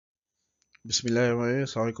Bismillahirrahmanirrahim.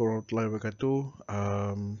 Assalamualaikum warahmatullahi wabarakatuh.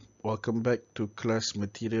 Welcome back to kelas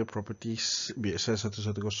Material Properties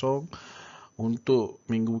BSR110. Untuk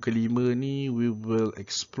minggu kelima ni, we will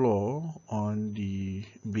explore on the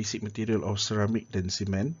basic material of ceramic dan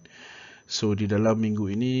cement. So di dalam minggu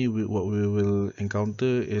ini, what we will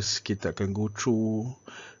encounter is kita akan go through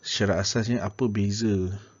secara asasnya apa beza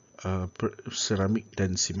ceramic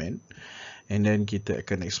dan cement. And then kita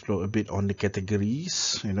akan explore a bit on the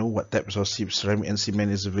categories, what types of ceramic and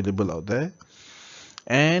cement is available out there.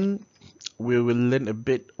 And we will learn a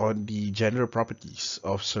bit on the general properties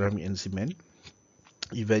of ceramic and cement.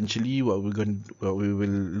 Eventually, what we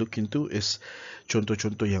will look into is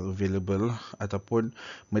contoh-contoh yang available ataupun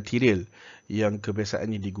material yang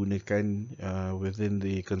kebiasaannya digunakan within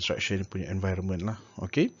the construction punya environment lah.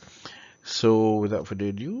 Okay, so without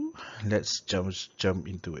further ado, let's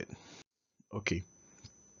jump into it. Okay.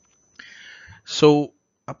 So,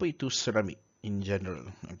 apa itu ceramic in general?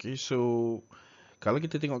 Okay, so kalau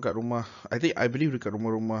kita tengok kat rumah, I believe dekat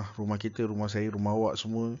rumah kita, rumah saya, rumah awak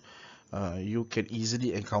semua, you can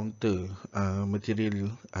easily encounter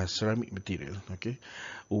material, ceramic material. Okay,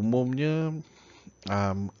 umumnya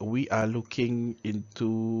we are looking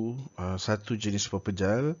into satu jenis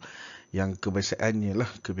pepejal yang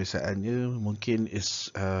kebiasaannya mungkin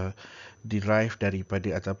is derived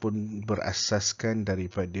daripada ataupun berasaskan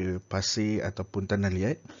daripada pasir ataupun tanah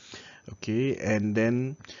liat. Okay, and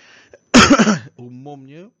then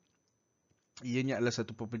umumnya ianya adalah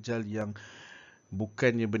satu pepejal yang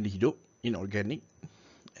bukannya benda hidup, inorganic,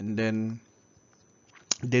 and then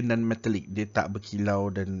dia non-metallic, dia tak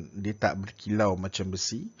berkilau dan dia tak berkilau macam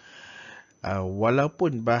besi.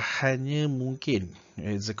 Walaupun bahannya mungkin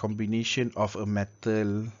it's a combination of a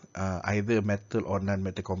metal, either metal or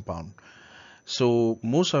non-metal compound. So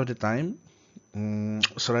most of the time,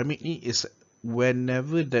 ceramic ni is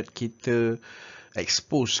whenever that kita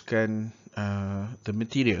exposekan the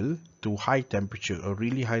material to high temperature, a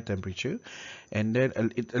really high temperature, and then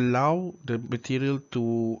it allow the material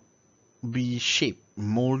to be shaped,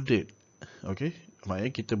 molded. Okay,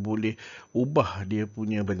 maknanya kita boleh ubah dia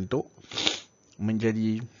punya bentuk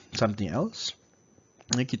menjadi something else.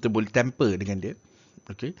 Kita boleh tamper dengan dia.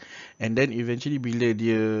 Okay, and then eventually bila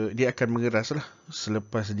dia akan mengeras lah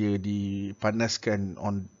selepas dia dipanaskan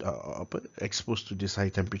on exposed to this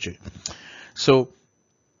high temperature. So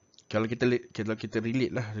kalau kita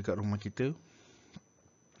relate lah dekat rumah kita,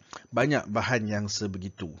 banyak bahan yang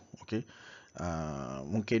sebegitu. Okay,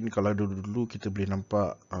 mungkin kalau dulu kita boleh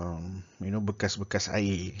nampak bekas-bekas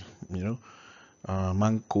air,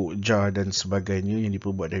 mangkuk, jar dan sebagainya yang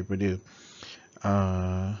diperbuat daripada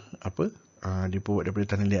diperbuat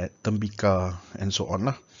daripada tanah liat, tembikar and so on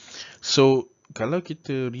lah. So kalau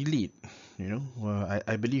kita relate,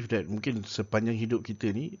 I believe that mungkin sepanjang hidup kita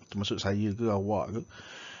ni, termasuk saya ke awak ke,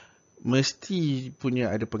 mesti punya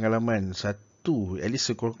ada pengalaman satu, at least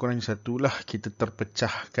sekurang-kurangnya satu lah, kita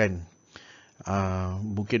terpecahkan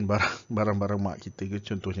mungkin barang-barang mak kita ke,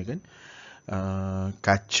 contohnya kan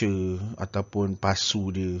kaca ataupun pasu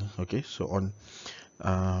dia, okay, so on.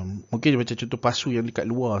 Mungkin macam contoh pasu yang dekat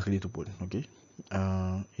luar sekali tu pun, okay.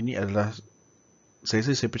 Ini adalah, saya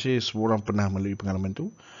percaya semua orang pernah melalui pengalaman tu,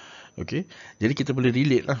 okay. Jadi kita boleh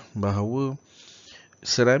relate lah bahawa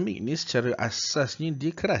ceramik ni secara asasnya dia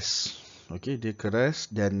keras, okay, dia keras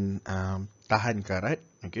dan tahan karat,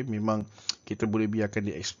 okay. Memang kita boleh biarkan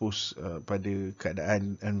dia expose pada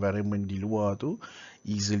keadaan environment di luar tu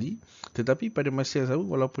easily, tetapi pada masa yang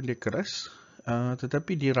sama, walaupun dia keras,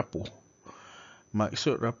 tetapi dia rapuh.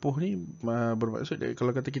 Maksud rapuh ni bermaksud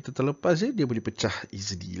kalau kata kita terlepas dia boleh pecah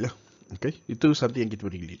easily lah. Okay, itu satu yang kita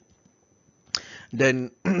boleh relate.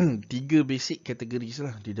 Dan 3 basic categories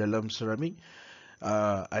lah di dalam ceramic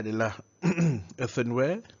adalah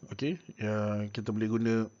earthenware, okay, kita boleh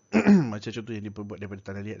guna macam contoh yang diperbuat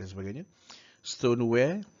daripada tanah liat dan sebagainya.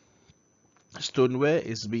 Stoneware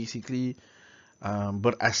is basically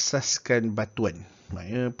berasaskan batuan,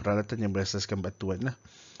 maknanya peralatan yang berasaskan batuan lah,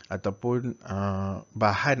 ataupun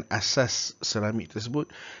bahan asas ceramik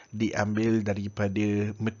tersebut diambil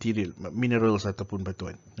daripada material, minerals ataupun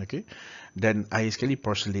batuan, okay. Dan akhir sekali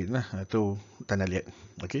porcelain lah atau tanah liat,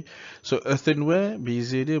 okay. So earthenware,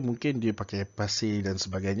 beza dia mungkin dia pakai pasir dan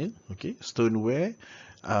sebagainya, okay. Stoneware,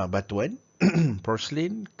 batuan.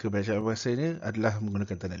 Porcelain, kebiasaan bahasanya adalah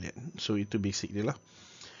menggunakan tanah liat. So itu basic dia lah.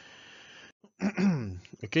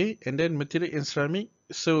 Okay, and then material in ceramic.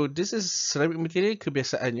 So this is ceramic material,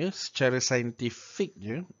 kebiasaannya secara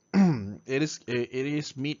saintifiknya it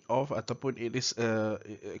is made of ataupun it is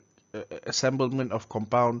assemblement of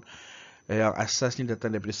compound yang asasnya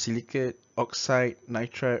datang daripada silicate, oxide,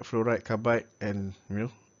 nitride, fluoride, carbide and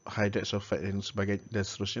hydroxide dan sebagainya dan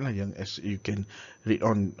seterusnya lah, yang as you can read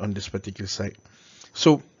on this particular site.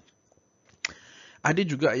 So ada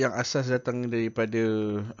juga yang asas datang daripada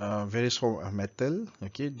various form of metal,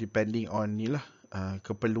 okay, depending on ni lah,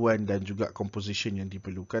 keperluan dan juga composition yang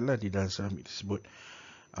diperlukan lah di dalam seramik tersebut.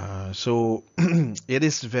 So it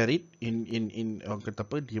is varied in orang kata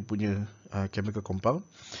apa, dia punya chemical compound.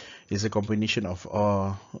 It's a combination of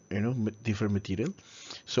different material.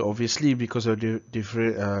 So obviously because of the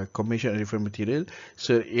different combination of different material,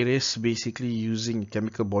 so it is basically using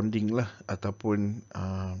chemical bonding lah, ataupun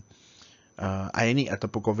ionic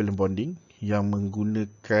ataupun covalent bonding yang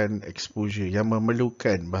menggunakan exposure, yang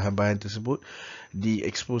memerlukan bahan-bahan tersebut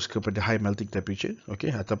di-expose kepada high melting temperature,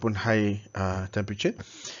 okay, ataupun high temperature,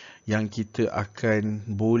 yang kita akan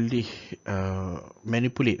boleh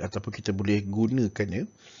manipulate ataupun kita boleh gunakannya.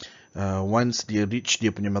 Once dia reach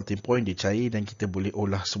dia punya melting point, dia cair dan kita boleh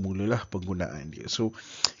olah semulalah penggunaan dia. So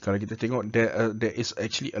kalau kita tengok there is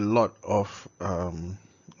actually a lot of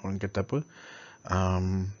orang kata apa,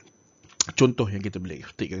 contoh yang kita boleh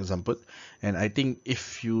take example, and I think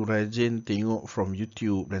if you rajin tengok from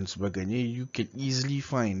YouTube dan sebagainya, you can easily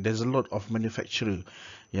find there's a lot of manufacturer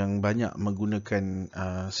yang banyak menggunakan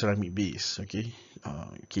ceramic base, okay,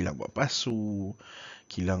 kilang buat pasu,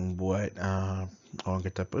 kilang buat orang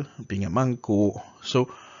kata apa, pinggan mangkuk. So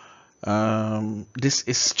this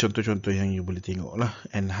is contoh-contoh yang you boleh tengok lah,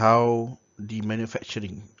 and how the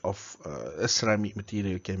manufacturing of a ceramic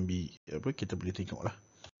material can be, apa, kita boleh tengok lah.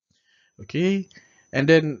 Okay, and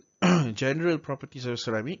then general properties of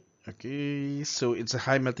ceramic. Okay, so it's a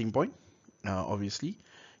high melting point. Obviously,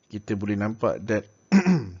 kita boleh nampak that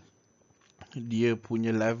dia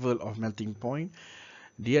punya level of melting point,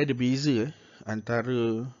 dia ada beza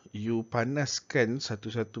antara you panaskan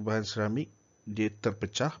satu-satu bahan ceramik, dia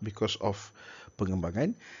terpecah because of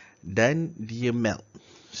pengembangan, dan dia melt.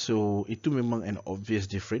 So itu memang an obvious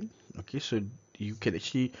difference. Okay, so you can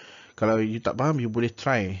actually, kalau you tak faham, you boleh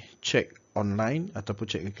try check online ataupun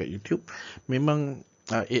check dekat YouTube. Memang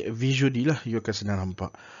visually lah you akan senang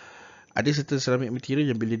nampak. Ada certain ceramic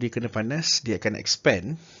material yang bila dia kena panas, dia akan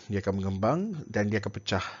expand, dia akan mengembang dan dia akan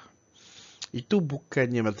pecah. Itu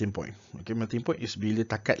bukannya melting point. Okay, melting point is bila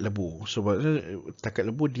takat lebur. So takat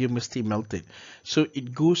lebur dia mesti melted. So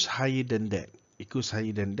it goes higher than that. It goes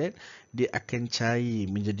higher than that. Dia akan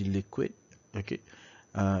cair menjadi liquid. Okay,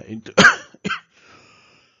 into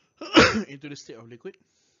into the state of liquid.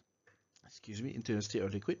 Into the state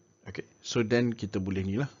of liquid. Okay, so then kita boleh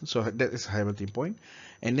ni lah. So that is high melting point,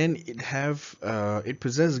 and then it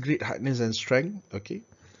possesses great hardness and strength. Okay,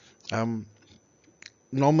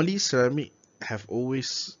 normally ceramic have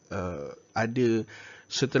always ada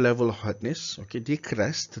certain level of hardness. Okay, dia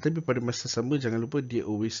keras, tetapi pada masa sama jangan lupa dia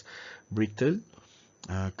always brittle.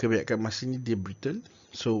 Kebanyakan masa ni dia brittle.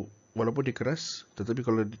 So walaupun dia keras, tetapi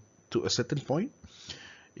kalau to a certain point,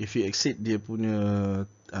 if you exceed dia punya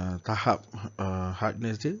tahap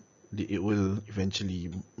hardness dia, it will eventually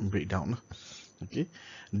break down lah. Okay,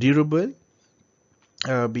 durable.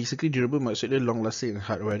 Basically durable maksudnya long lasting and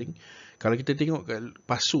hard wearing. Kalau kita tengok kat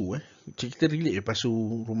pasu, kita relate pasu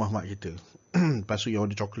rumah mak kita. Pasu yang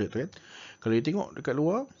warna coklat tu kan. Kalau kita tengok dekat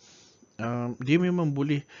luar, dia memang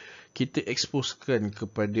boleh kita exposekan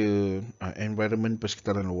kepada environment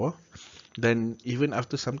persekitaran luar, dan even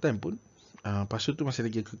after some time pun pasu tu masih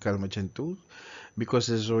lagi kekal macam tu, because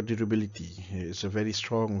there's no durability. It's a very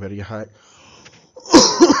strong, very hard.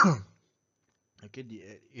 Okay,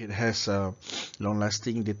 it has long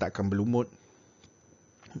lasting, dia tak akan berlumut,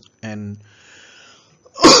 and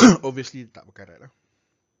obviously tak berkarat lah.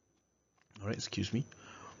 Alright, excuse me.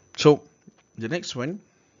 So the next one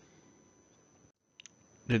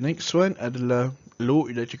adalah low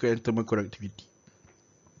electrical and thermal conductivity.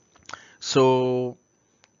 So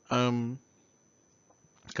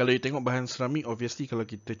kalau you tengok bahan ceramik, obviously kalau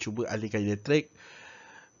kita cuba alihkan elektrik,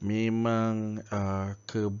 memang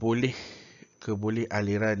keboleh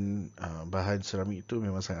aliran bahan ceramik itu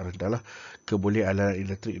memang sangat rendah lah. Keboleh aliran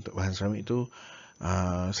elektrik untuk bahan ceramik itu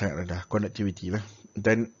sangat rendah, conductivity lah.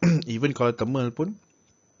 Dan even kalau thermal pun,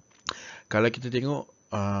 kalau kita tengok,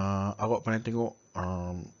 awak pernah tengok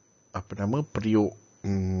periuk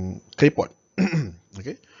clay pot.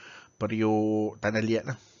 Okay, periuk tanah liat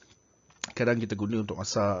lah, kadang kita guna untuk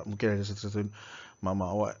masak. Mungkin ada satu-satu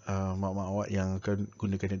mak-mak awak yang akan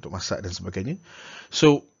gunakan untuk masak dan sebagainya.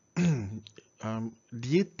 So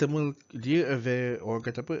dia orang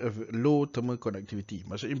kata apa, low thermal conductivity.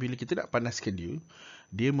 Maksudnya bila kita nak panaskan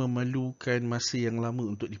dia memerlukan masa yang lama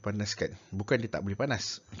untuk dipanaskan. Bukan dia tak boleh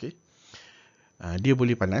panas. Okay, Dia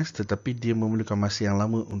boleh panas, tetapi dia memerlukan masa yang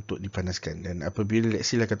lama untuk dipanaskan. Dan apabila let's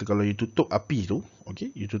say lah kata kalau you tutup api tu, okay,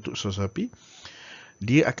 you tutup sos api,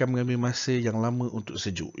 dia akan mengambil masa yang lama untuk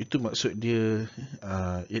sejuk. Itu maksud dia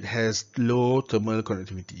it has low thermal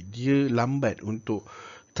conductivity. Dia lambat untuk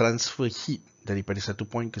transfer heat daripada satu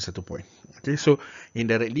point ke satu point. Okay, so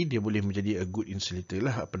indirectly dia boleh menjadi a good insulator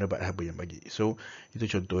lah, pendapat Haber yang bagi. So itu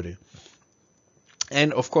contoh dia.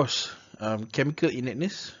 And of course, chemical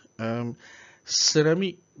inertness.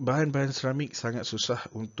 Seramik, bahan-bahan seramik sangat susah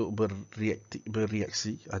untuk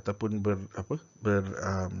bereaksi ataupun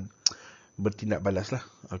bertindak balas lah,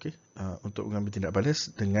 okay? Untuk mengambil tindak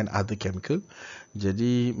balas dengan other chemical.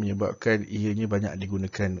 Jadi menyebabkan ianya banyak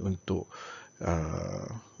digunakan untuk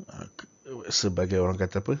sebagai orang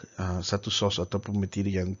kata satu source ataupun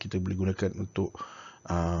material yang kita boleh gunakan untuk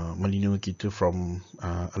melindungi kita from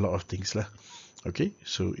a lot of things lah. Okay,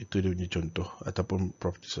 so itu dia punya contoh ataupun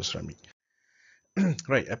properties of ceramic.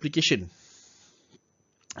 Right, application.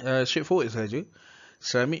 Straightforward saja.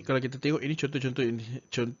 Seramik, kalau kita tengok ini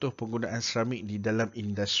contoh penggunaan seramik di dalam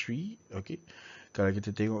industri. Okay. Kalau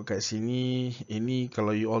kita tengok kat sini, ini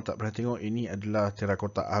kalau you all tak pernah tengok, ini adalah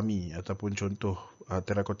terracotta army ataupun contoh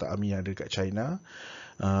terracotta army yang ada kat China.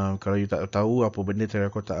 Kalau you tak tahu apa benda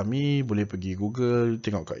terracotta army, boleh pergi Google,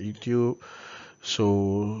 tengok kat YouTube. So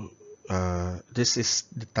this is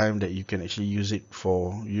the time that you can actually use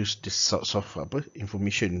this sorts of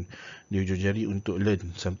information di ujung jari untuk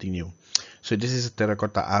learn something new. So this is a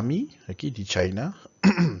terracotta army, okay, di China.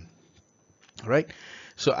 Right.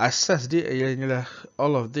 So asas dia ialah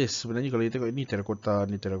all of this. Sebenarnya kalau kita tengok ini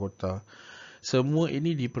terracotta. Semua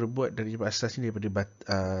ini diperbuat asasnya daripada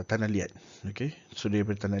tanah liat. Okay. So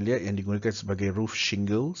daripada tanah liat yang digunakan sebagai roof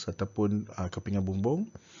shingles ataupun kepingan bumbung.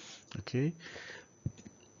 Okay.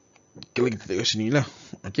 Kalau kita tengok sini lah.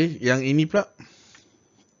 Okay. Yang ini pula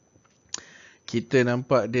kita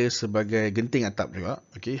nampak dia sebagai genting atap juga.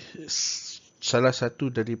 Okay. Salah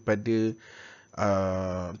satu daripada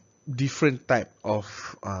different type of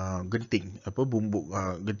genting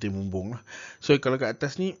genting bumbung lah. So kalau kat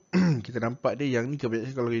atas ni kita nampak dia, yang ni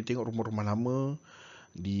kebanyakan kalau kita tengok rumah-rumah lama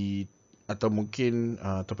atau mungkin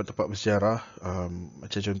tempat-tempat bersejarah,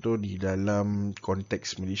 macam contoh di dalam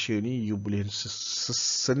konteks Malaysia ni, you boleh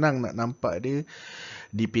senang nak nampak dia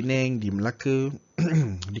di Penang, di Melaka,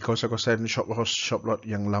 di kawasan-kawasan shop lot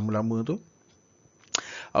yang lama-lama tu.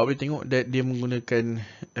 Awak boleh tengok dia menggunakan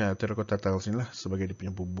terracotta tiles ni lah sebagai dia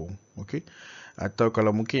punya bumbung. Okay. Atau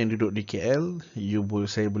kalau mungkin yang duduk di KL,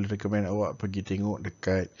 saya boleh recommend awak pergi tengok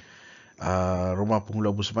dekat rumah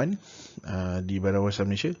penghulu Abu Seman di Bandar West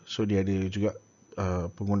Malaysia. So dia ada juga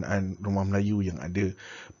penggunaan rumah Melayu yang ada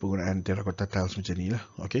penggunaan terracotta tiles macam ni lah.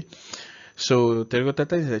 Okay. So terracotta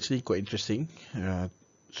tiles is actually quite interesting.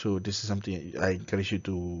 So this is something I encourage you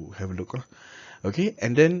to have a look lah. Okay.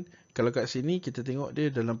 And then kalau kat sini kita tengok dia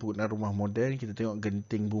dalam penggunaan rumah moden, kita tengok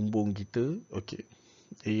genting bumbung kita. Okay.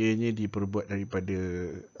 Ianya diperbuat daripada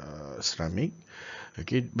seramik.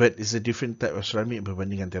 Okay, but it's a different type of ceramic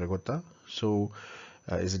berbandingkan terracotta. So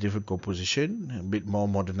it's a different composition, a bit more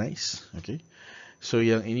modernized. Okay. So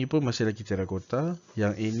yang ini pun masih lagi terracotta.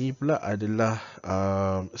 Yang ini pula adalah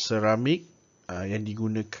seramik yang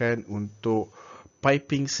digunakan untuk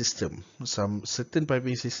piping system. Certain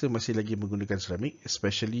piping system masih lagi menggunakan seramik,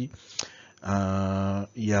 especially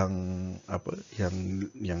yang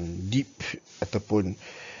deep ataupun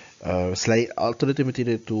selain alternative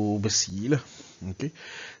material tu besi lah. Okay.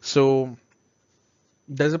 So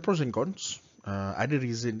there's a pros and cons. Ada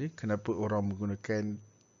reason dia kenapa orang menggunakan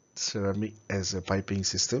ceramic as a piping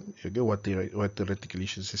system, okay, water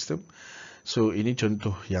reticulation system. So ini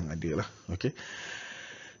contoh yang ada lah. Okay.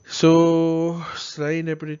 So selain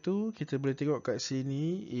daripada itu, kita boleh tengok kat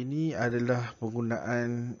sini, ini adalah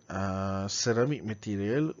penggunaan ceramic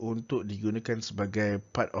material untuk digunakan sebagai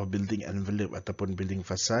part of building envelope ataupun building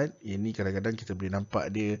fasad. Ini kadang-kadang kita boleh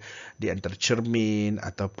nampak dia di antara cermin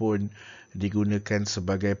ataupun digunakan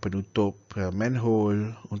sebagai penutup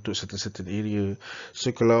manhole untuk certain area.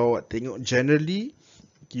 So kalau awak tengok generally,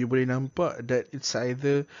 you boleh nampak that it's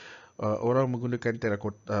either orang menggunakan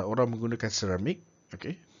terracotta, orang menggunakan ceramic,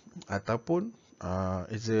 okay, ataupun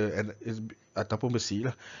ataupun besi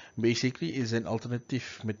lah. Basically is an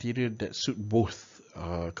alternative material that suit both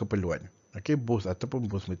keperluan. Okay, both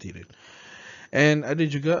material. And ada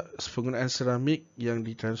juga penggunaan seramik yang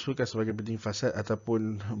ditransferkan sebagai building fasad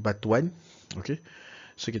ataupun batuan. Okay.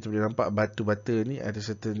 So kita boleh nampak batu bata ni ada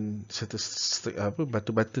certain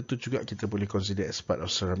batu bata tu juga kita boleh consider as part of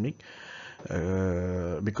ceramic.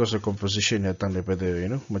 Because of composition datang daripada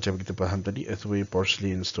macam kita faham tadi, earthware,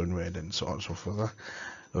 porcelain, stoneware dan so on so forth lah.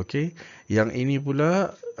 Okey, yang ini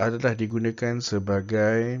pula adalah digunakan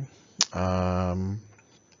sebagai um,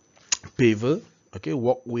 paver, okey,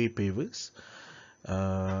 walkway pavers.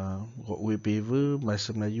 Walkway paver,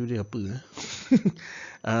 bahasa Melayu dia apa?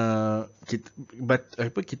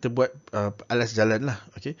 Kita buat alas jalan lah.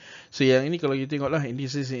 Okay. So yang ini kalau kita tengok lah, ini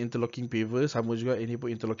interlocking paver, sama juga ini pun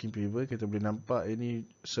interlocking paver. Kita boleh nampak ini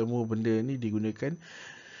semua benda ni digunakan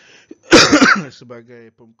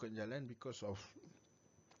sebagai pembukaan jalan because of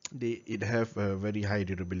it have a very high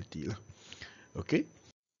durability lah. Okay.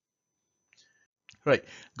 Right,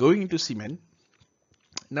 going into cement.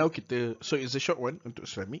 Now so it's a short one untuk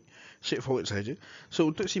ceramic, straightforward saja. So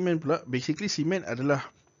untuk cement pula, basically cement adalah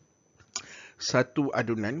satu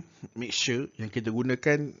adunan mixture yang kita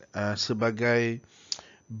gunakan sebagai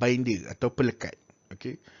binder atau pelekat.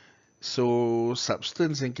 Okay. So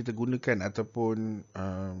substance yang kita gunakan ataupun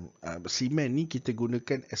cement ni kita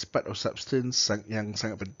gunakan as part of substance yang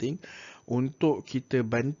sangat penting untuk kita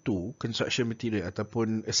bantu construction material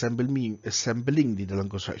ataupun assembling di dalam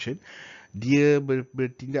construction. Dia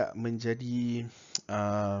bertindak menjadi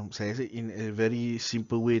saya rasa in a very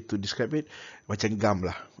simple way to describe it, macam gam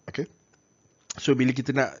lah. Okay. So bila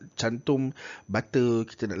kita nak cantum butter,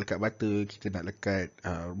 kita nak lekat butter, kita nak lekat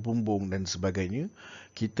bumbung dan sebagainya,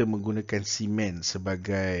 kita menggunakan simen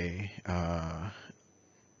sebagai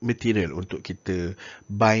material untuk kita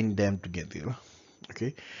bind them together lah.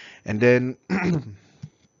 Okay. And then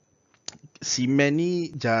simen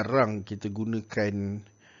ni jarang kita gunakan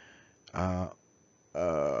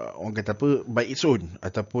orang kata apa, by its own,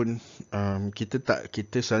 ataupun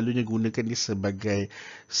kita selalunya gunakan dia sebagai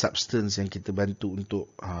substance yang kita bantu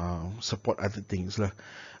untuk support other things lah,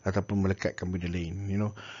 ataupun melekatkan benda lain, you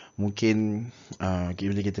know. Mungkin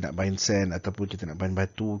bila kita nak bind sand ataupun kita nak bind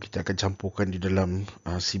batu, kita akan campurkan di dalam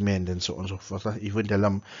simen dan so on so forth lah. Even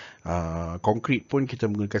dalam concrete pun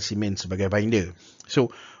kita menggunakan simen sebagai binder.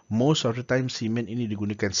 So most of the time simen ini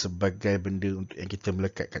digunakan sebagai benda untuk yang kita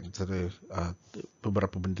melekatkan antara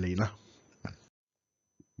beberapa benda lain lah.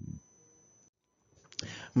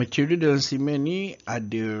 Material dalam simen ni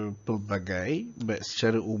ada pelbagai, but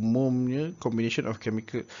secara umumnya combination of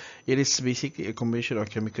chemical, it is basically a combination of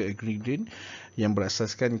chemical ingredient yang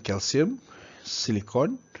berasaskan calcium,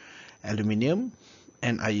 silicon, aluminium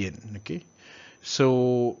and iron. Okay.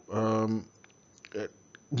 So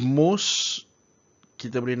most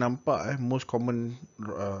kita boleh nampak most common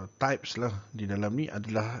types lah di dalam ni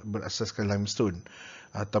adalah berasaskan limestone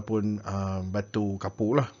ataupun batu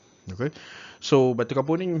kapur lah. Okay. So batu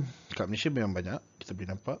kapur ni kat Malaysia memang banyak, kita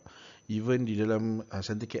boleh nampak. Even di dalam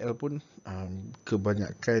Center KL pun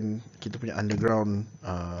kebanyakan kita punya underground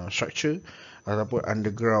structure ataupun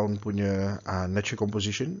underground punya natural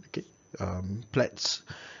composition, okay, plats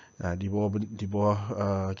di bawah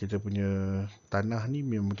kita punya tanah ni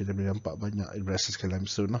memang kita boleh nampak banyak berasaskan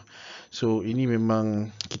limestone lah. So ini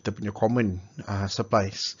memang kita punya common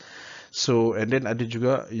supplies. So and then ada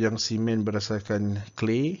juga yang simen berasaskan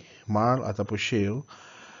clay, marl ataupun shale.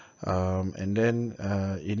 And then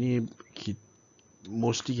ini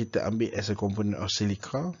mostly kita ambil as a component of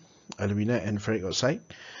silica, alumina and ferric oxide,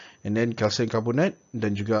 and then calcium carbonate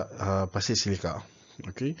dan juga pasir silika.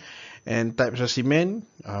 Okay. And types of cement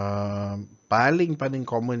paling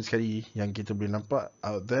common sekali yang kita boleh nampak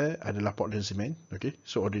out there adalah Portland cement. Okay.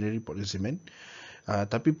 So ordinary Portland cement.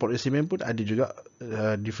 Tapi Portland cement pun ada juga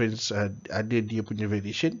difference, ada dia punya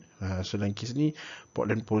variation. So dalam kes ni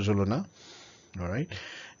Portland pozzolana. Alright.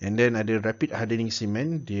 And then ada rapid hardening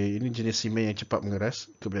cement. Ini jenis cement yang cepat mengeras.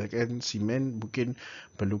 Kebanyakan cement mungkin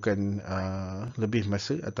perlukan lebih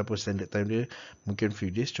masa ataupun standard time dia mungkin few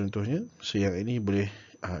days contohnya. So yang ini boleh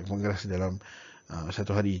mengeras dalam 1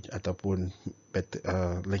 hari ataupun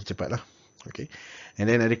lagi cepat lah. Okay. And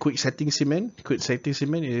then ada quick setting cement. Quick setting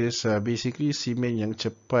cement is basically cement yang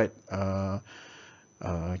cepat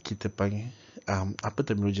kita panggil apa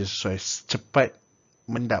terminologi sesuai, cepat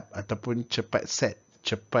mendap ataupun cepat set,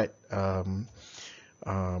 cepat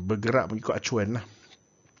bergerak mengikut acuan lah.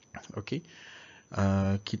 Okay.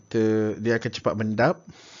 Dia akan cepat mendap,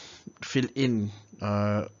 fill in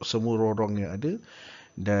semua lorong yang ada,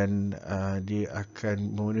 dan dia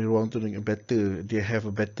akan memenuhi ruang tu dengan better. Dia have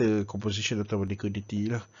a better composition atau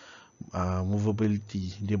liquidity lah,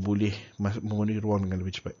 movability. Dia boleh memenuhi ruang dengan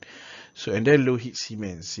lebih cepat. So and then low heat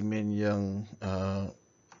cement yang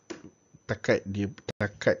takat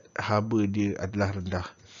haba dia adalah rendah.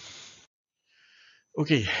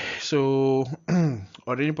 Okay, so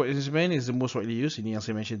ordinary Portland cement is the most widely used. Ini yang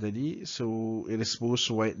saya mention tadi. So it is most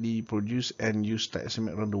widely produced and used type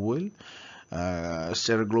cement around the world.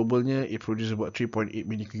 Secara globalnya, it produces about 3.8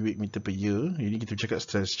 million cubic meter per year. Ini kita cakap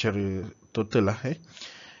secara total lah.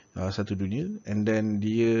 satu dunia, and then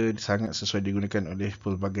dia sangat sesuai digunakan oleh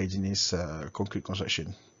pelbagai jenis concrete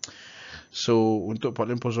construction. So untuk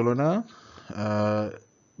Portland Pozzolana,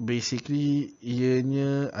 basically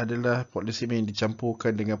ianya adalah Portland cement yang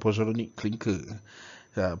dicampurkan dengan pozzolanic clinker.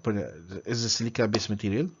 It's a silica based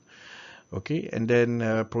material. Okay, and then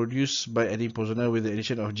produced by adding pozzolana with the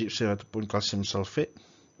addition of gypsum ataupun calcium sulfate.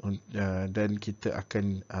 Dan kita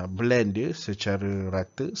akan blend dia secara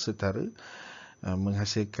rata, setara,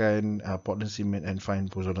 menghasilkan Portland cement and fine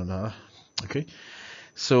pozzolana. Okay.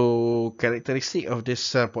 So characteristic of this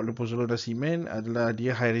Portland pozzolana cement adalah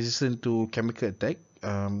dia high resistant to chemical attack.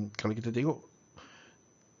 Kalau kita tengok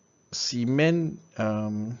cement,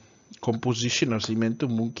 composition of cement tu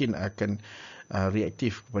mungkin akan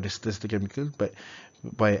reaktif kepada certain chemical, but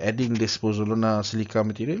by adding this pozzolana silica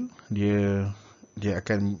material, dia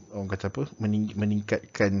akan, orang kata apa,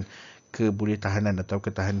 meningkatkan kebolehtahanan atau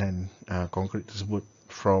ketahanan konkrit tersebut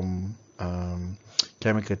from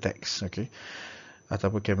chemical attacks, okay,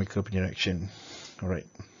 ataupun chemical reaction. Alright.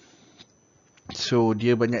 So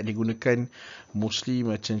dia banyak digunakan mostly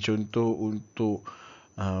macam contoh untuk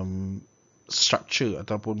structure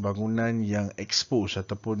ataupun bangunan yang expose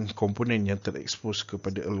ataupun komponen yang terexpose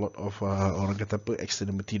kepada a lot of orang kata apa,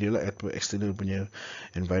 external material lah, atau external punya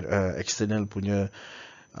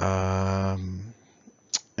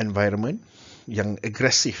environment yang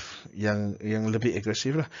agresif, yang lebih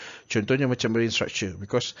agresif lah. Contohnya macam marine structure,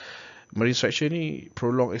 because marine structure ni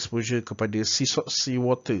prolonged exposure kepada sea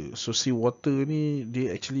water. So sea water ni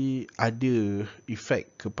dia actually ada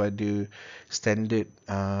effect kepada standard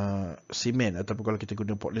cement, ataupun kalau kita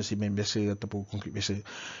guna Portland cement biasa ataupun konkrit biasa,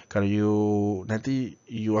 kalau nanti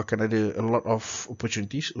you akan ada a lot of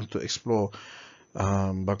opportunities untuk explore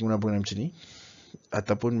bangunan-bangunan macam ni.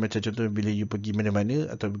 Ataupun macam contoh bila you pergi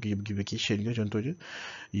mana-mana atau pergi vacation ke, contohnya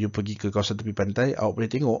you pergi ke kawasan tepi pantai, awak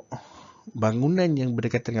boleh tengok bangunan yang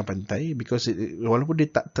berdekatan dengan pantai, because walaupun dia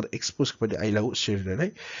tak terekspos kepada air laut secara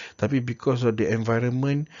direct, tapi because of the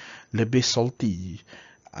environment lebih salty,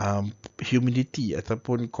 humidity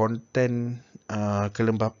ataupun content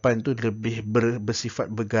kelembapan tu lebih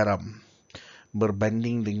bersifat bergaram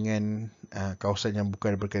berbanding dengan kawasan yang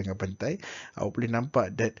bukan berkaitan dengan pantai. Awak boleh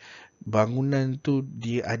nampak that bangunan tu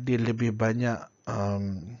dia ada lebih banyak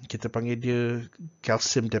kita panggil dia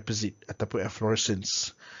calcium deposit ataupun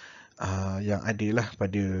efflorescence yang ada lah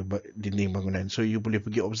pada dinding bangunan. So you boleh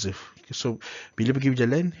pergi observe. So bila pergi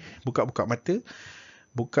berjalan,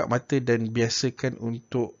 buka mata dan biasakan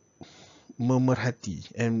untuk memerhati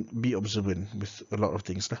and be observant with a lot of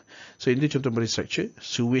things lah. So ini contoh marine structure,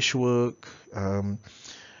 sewage work,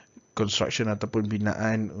 construction ataupun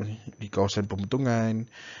binaan di kawasan pembentungan,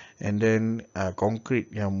 and then konkrit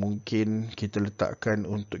yang mungkin kita letakkan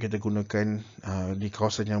untuk kita gunakan di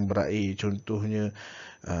kawasan yang berair, contohnya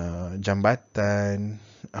jambatan,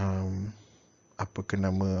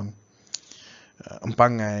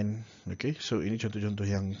 empangan. Okay, so ini contoh-contoh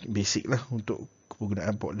yang basic lah untuk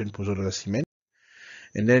penggunaan Portland pozzolana cement.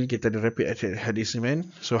 And then kita ada rapid hardy cement,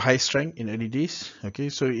 so high strength in early days. Okay,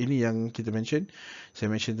 so ini yang kita saya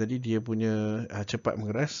mention tadi, dia punya cepat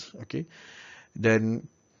mengeras. Okay, dan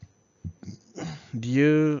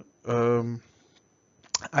dia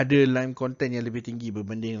ada lime content yang lebih tinggi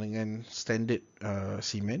berbanding dengan standard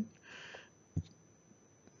cement.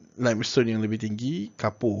 Limestone yang lebih tinggi,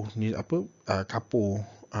 nilai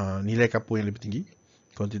kapur yang lebih tinggi,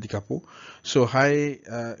 quantity kapur. So high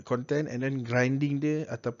content, and then grinding dia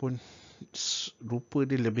ataupun rupa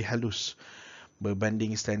dia lebih halus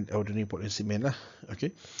berbanding standard ordinary Portland cement lah.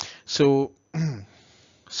 Okay, so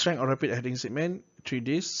strength of rapid hardening cement 3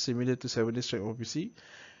 days, similar to 7 days strength of OPC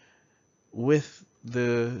with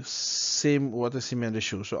the same water cement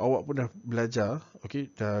ratio. So awak pun dah belajar, okay,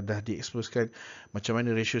 dah dieksposkan macam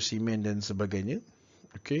mana ratio cement dan sebagainya.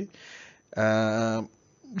 Okay,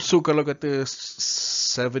 so kalau kata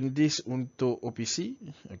 7 days untuk OPC,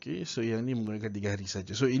 okay, so yang ni menggunakan 3 hari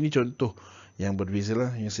saja. So ini contoh yang berbeza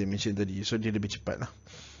lah yang saya mention tadi. So dia lebih cepat lah.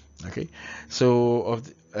 Okay, so of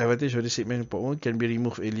the advantage of the cement pot can be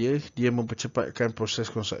removed earlier. Dia mempercepatkan proses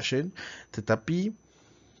construction, tetapi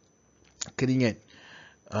kena ingat,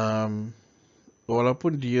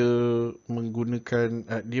 walaupun dia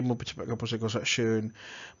menggunakan dia mempercepatkan proses construction,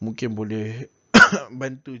 mungkin boleh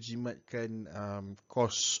bantu jimatkan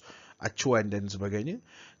kos acuan dan sebagainya,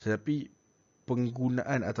 tetapi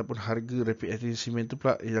penggunaan ataupun harga rapid hardening cement tu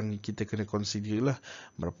pula yang kita kena consider lah,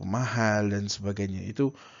 berapa mahal dan sebagainya.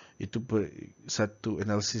 Itu satu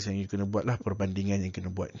analisis yang you kena buat lah, perbandingan yang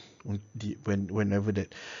kena buat whenever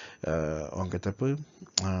that orang kata apa,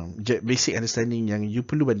 basic understanding yang you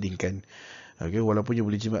perlu bandingkan Okay, walaupun you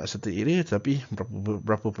boleh jimat certain area, tapi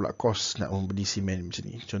berapa pula cost nak membeli simen macam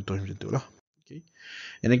ni. Contoh macam tu lah. Okay.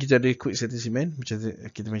 And then kita ada quick setting cement, macam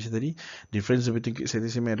kita mention tadi. Difference between quick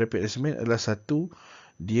setting cement and rapid cement adalah satu,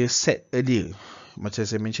 dia set earlier. Macam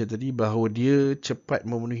saya mention tadi, bahawa dia cepat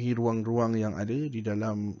memenuhi ruang-ruang yang ada di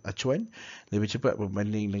dalam acuan, lebih cepat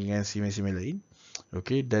berbanding dengan simen-simen lain.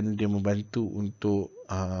 Okay, dan dia membantu untuk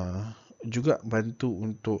juga bantu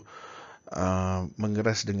untuk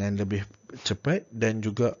mengeras dengan lebih cepat, dan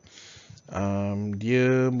juga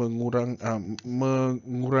dia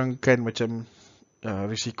mengurangkan macam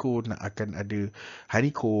risiko nak akan ada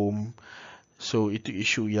honeycomb. So itu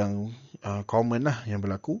isu yang common lah yang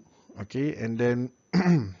berlaku. Okay, and then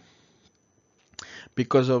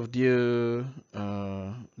because of dia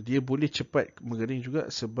boleh cepat mengering juga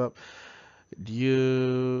sebab dia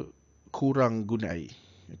kurang guna air.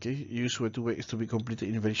 Okay, use water works to be completed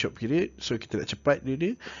in a very short period. So kita nak cepat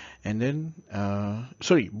dia, and then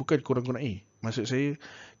bukan kurang guna air. Maksud saya,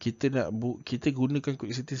 kita gunakan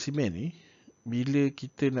quick setting cement ni bila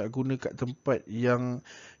kita nak guna kat tempat yang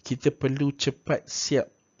kita perlu cepat siap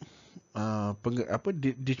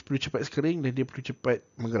dia perlu cepat kering dan dia perlu cepat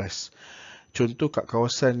mengeras. Contoh kat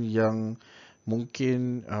kawasan yang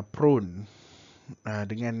mungkin prone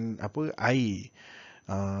dengan air,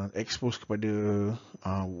 expose kepada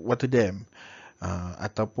water dam,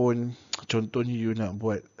 ataupun contohnya you nak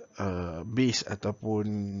buat base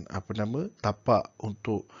ataupun tapak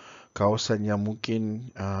untuk kawasan yang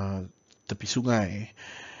mungkin tepi sungai,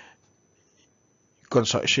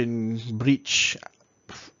 construction bridge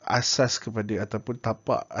asas kepada ataupun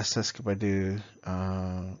tapak asas kepada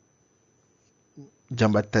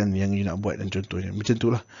jambatan yang you nak buat, dan contohnya macam tu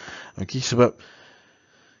lah. Okay, sebab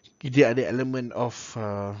dia ada element of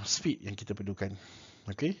speed yang kita perlukan.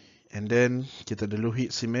 Okay, and then kita ada low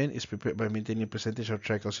heat cement is prepared by maintaining percentage of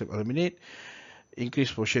tricalcium aluminate,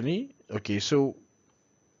 increase portion ni. Okay, so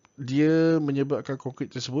dia menyebabkan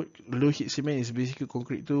konkrit tersebut, low heat cement is basically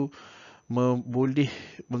konkrit tu boleh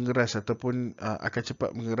mengeras ataupun akan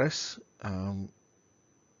cepat mengeras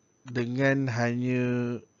dengan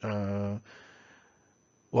hanya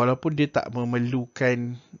walaupun dia tak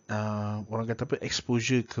memerlukan orang kata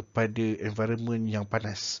exposure kepada environment yang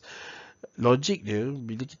panas. Logik dia,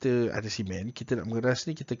 bila kita ada simen, kita nak mengeras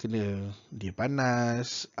ni, kita kena dia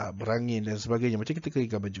panas, berangin dan sebagainya, macam kita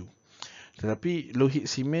keringkan baju. Tetapi low heat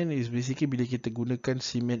cement is basically bila kita gunakan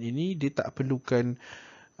simen ini, dia tak perlukan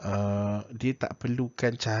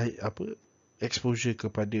cahaya exposure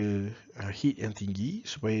kepada heat yang tinggi,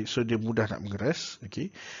 so dia mudah nak mengeras.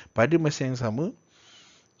 Okay. Pada masa yang sama,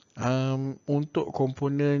 untuk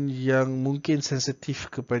komponen yang mungkin sensitif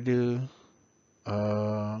kepada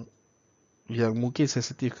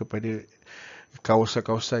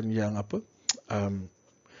kawasan-kawasan yang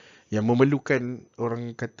yang memerlukan,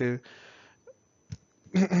 orang kata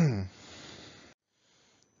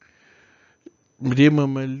dia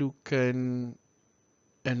memerlukan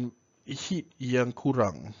heat yang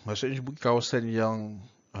kurang. Maksudnya kawasan yang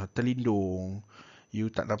terlindung,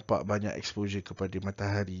 you tak nampak banyak exposure kepada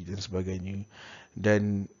matahari dan sebagainya.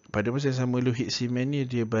 Dan pada masa yang sama, low heat cement ni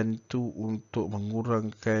dia bantu untuk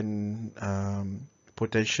mengurangkan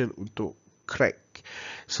potential untuk crack.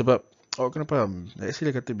 Sebab awak kena faham, let's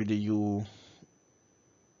say kata bila you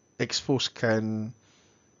exposekan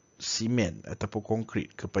simen ataupun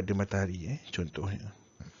konkrit kepada matahari, contohnya,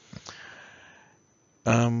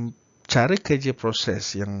 cara kerja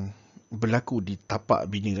proses yang berlaku di tapak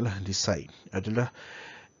bina lah, di site, adalah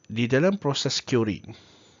di dalam proses curing,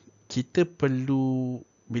 kita perlu,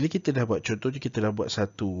 bila kita dah buat, contohnya kita dah buat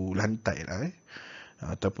satu lantai lah,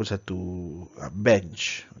 ataupun satu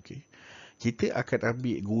bench, okay, kita akan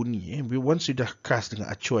ambil guni, once you dah cast dengan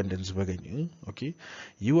acuan dan sebagainya, okay,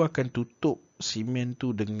 you akan tutup simen tu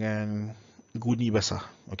dengan guni basah.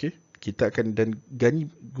 Okay, kita akan, dan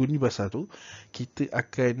guni basah tu kita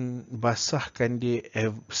akan basahkan dia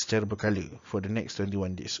secara berkala for the next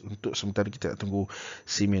 21 days, untuk sementara kita nak tunggu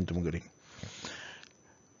simen tu mengering.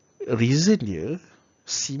 Reason dia,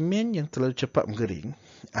 simen yang terlalu cepat mengering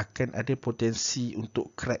akan ada potensi untuk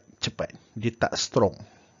crack cepat, dia tak strong.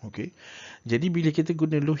 Okay, jadi bila kita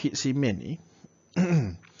guna low heat cement ni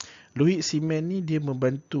low heat cement ni dia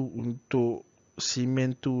membantu untuk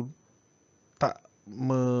simen tu tak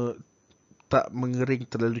mengering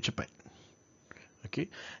terlalu cepat. Okay,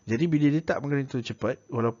 jadi bila dia tak mengering terlalu cepat,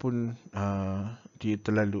 walaupun dia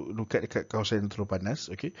terlalu dekat kawasan yang terlalu panas,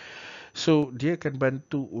 okay, so dia akan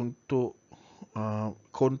bantu untuk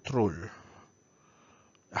control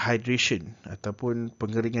hydration ataupun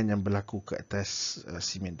pengeringan yang berlaku ke atas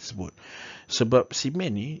simen tersebut. Sebab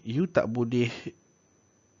simen ni you tak boleh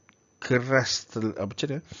keras, macam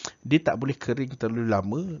mana, dia tak boleh kering terlalu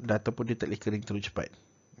lama ataupun dia tak boleh kering terlalu cepat.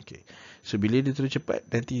 Okay. So bila dia terlalu cepat,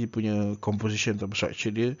 nanti dia punya composition atau structure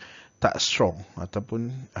dia tak strong ataupun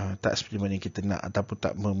tak seperti mana yang kita nak ataupun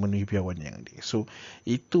tak memenuhi piawan yang dia. So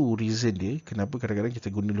itu reason dia kenapa kadang-kadang kita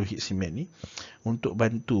guna low heat cement ni untuk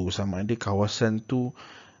bantu sama ada kawasan tu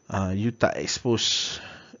you tak expose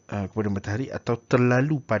kepada matahari atau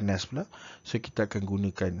terlalu panas pula. So kita akan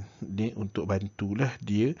gunakan ni untuk bantulah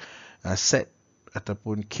dia set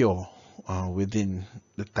ataupun cure within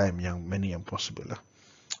the time yang mana yang possible lah.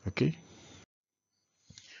 Okay.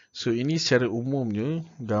 So ini secara umumnya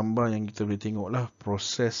gambar yang kita boleh tengok lah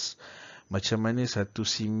proses macam mana satu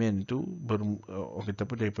simen tu orang kata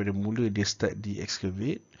apa, daripada mula dia start di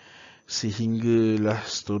excavate sehinggalah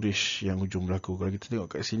storage yang hujung berlaku. Kalau kita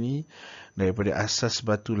tengok kat sini, daripada asas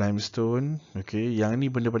batu limestone, okay, yang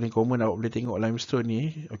ni benda paling common awak boleh tengok limestone ni,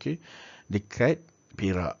 okay, dekat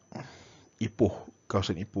Perak, Ipoh,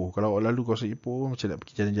 kawasan Ipoh. Kalau awak lalu kawasan Ipoh macam nak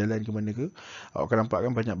pergi jalan-jalan ke mana ke, awak akan nampak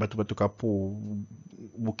kan banyak batu-batu kapur,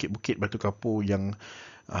 bukit-bukit batu kapur yang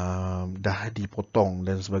dah dipotong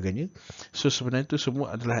dan sebagainya. So sebenarnya itu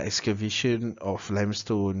semua adalah excavation of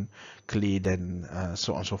limestone, clay dan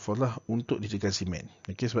so on so forth lah untuk dijadikan simen.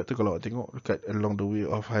 Okay, sebab tu kalau awak tengok dekat along the way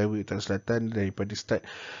of highway utara selatan daripada start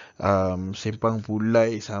Sempang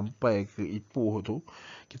Pulai sampai ke Ipoh tu,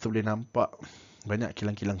 kita boleh nampak banyak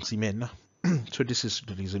kilang-kilang simen lah. So this is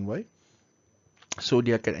the reason why. So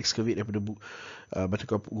dia akan excavate daripada batu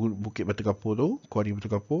kapur, bukit batu kapur tu, kuari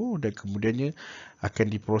batu kapur, dan kemudiannya akan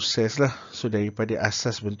diproses lah. So daripada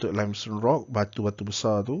asas bentuk limestone rock, batu-batu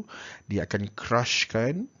besar tu, dia akan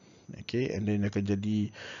crushkan, okay, and then akan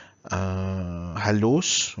jadi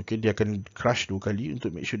halus. Okay, dia akan crush 2 kali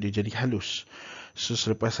untuk make sure dia jadi halus. So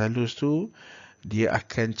selepas halus tu, dia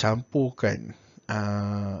akan campurkan,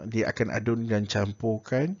 dia akan adun dan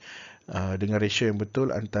campurkan dengan ratio yang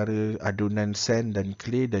betul antara adunan sand dan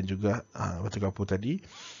clay dan juga batu kapur tadi,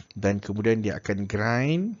 dan kemudian dia akan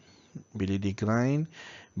grind. Bila dia grind,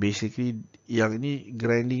 basically yang ini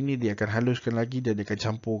grinding ni dia akan haluskan lagi dan dia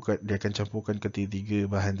akan campurkan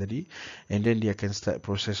ketiga bahan tadi, and then dia akan start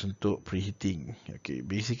proses untuk preheating. Okay,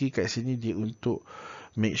 basically kat sini dia untuk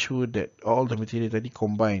make sure that all the material tadi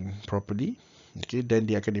combine properly. Okay, dan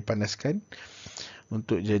dia akan dipanaskan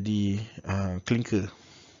untuk jadi clinker.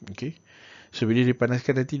 Okay. So bila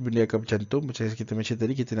dipanaskan nanti benda akan bercantum. Macam kita mention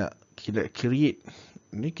tadi, kita nak create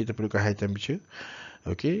ni, kita perlukan high temperature.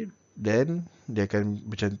 Okay. Then dia akan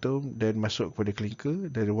bercantum dan masuk kepada clinker.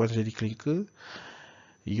 Dan once jadi clinker,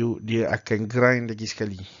 dia akan grind lagi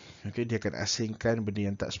sekali. Okay, dia akan asingkan benda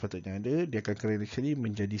yang tak sepatutnya ada. Dia akan grind lagi sekali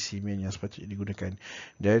menjadi simen yang sepatutnya digunakan.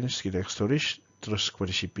 Dan kita storage terus kepada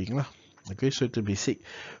shipping lah. Okay, so itu basic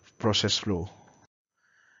process flow.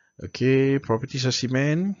 Okay, properties of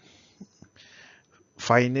cement.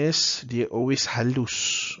 Fineness, dia always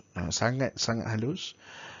halus, sangat-sangat halus.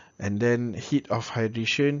 And then heat of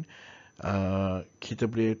hydration, kita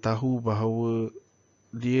boleh tahu bahawa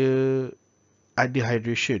dia ada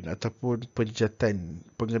hydration ataupun penjatan,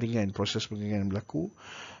 proses pengeringan berlaku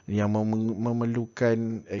yang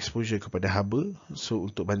memerlukan exposure kepada haba, so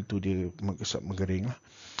untuk bantu dia mengering lah.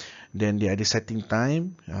 Dan dia ada setting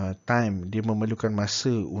time, dia memerlukan masa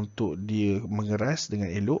untuk dia mengeras dengan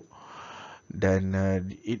elok, dan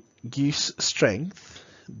it gives strength.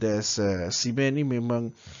 Cement ni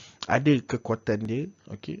memang ada kekuatan dia,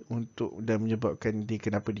 okay, untuk dan menyebabkan dia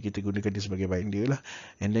kenapa kita gunakan dia sebagai binder lah.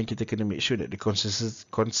 And then kita kena make sure that the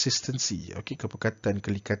consistency, okay, kepekatan,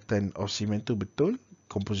 kelikatan of cement tu betul,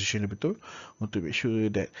 composition dia betul, untuk make sure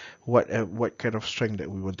that what kind of strength that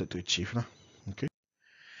we wanted to achieve lah. Okay.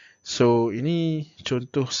 So ini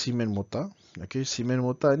contoh simen mortar. Okay, simen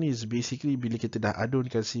mortar ni is basically bila kita dah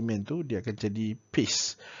adunkan simen tu, dia akan jadi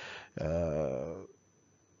paste.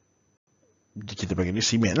 Kita panggil ni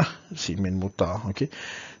simen lah, simen mortar. Okay,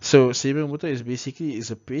 so simen mortar is basically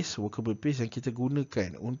is a paste, workable paste yang kita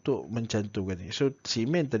gunakan untuk mencantumkan ni. So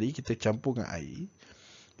simen tadi kita campur dengan air,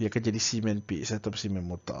 dia akan jadi simen paste atau simen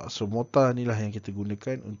mortar. So mortar ni lah yang kita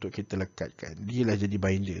gunakan untuk kita lekatkan, dia lah jadi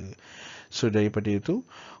binder. So daripada itu,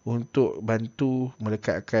 untuk bantu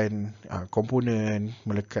melekatkan komponen,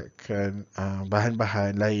 melekatkan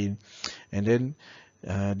bahan-bahan lain, and then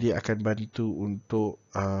dia akan bantu untuk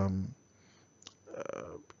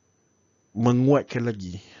menguatkan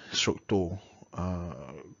lagi struktur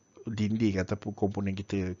dinding ataupun komponen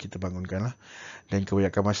kita bangunkan lah. Dan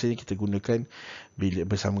kebanyakan masa ni kita gunakan bilik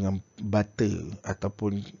bersama dengan butter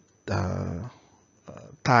ataupun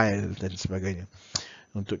tile dan sebagainya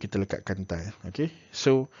untuk kita lekatkan tile. Okay,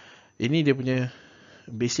 so ini dia punya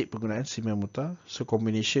basic penggunaan semen mortar. So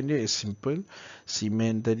combination dia is simple.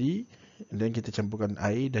 Semen tadi, dan kita campurkan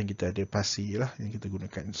air dan kita ada pasir lah yang kita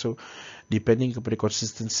gunakan. So depending kepada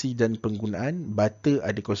konsistensi dan penggunaan, butter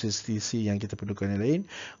ada konsistensi yang kita perlukan yang lain.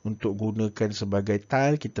 Untuk gunakan sebagai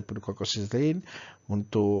tile, kita perlukan konsistensi lain.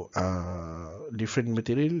 Untuk different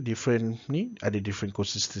material, ada different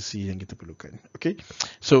konsistensi yang kita perlukan. Okay,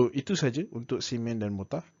 so itu saja untuk semen dan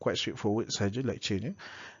mortar. Quite straightforward saja lecturenya.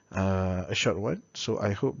 A short one. So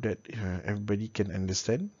I hope that everybody can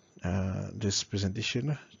understand this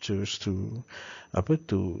presentation just to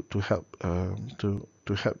help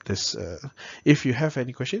to help this. If you have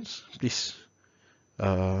any questions, please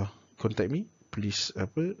contact me. Please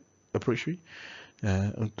approach me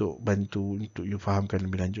untuk bantu untuk you fahamkan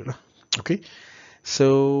lebih lanjut lah. Okay,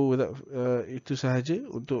 so without itu sahaja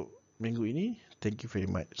untuk minggu ini. Thank you very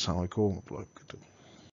much. Assalamualaikum warahmatullahi wabarakatuh.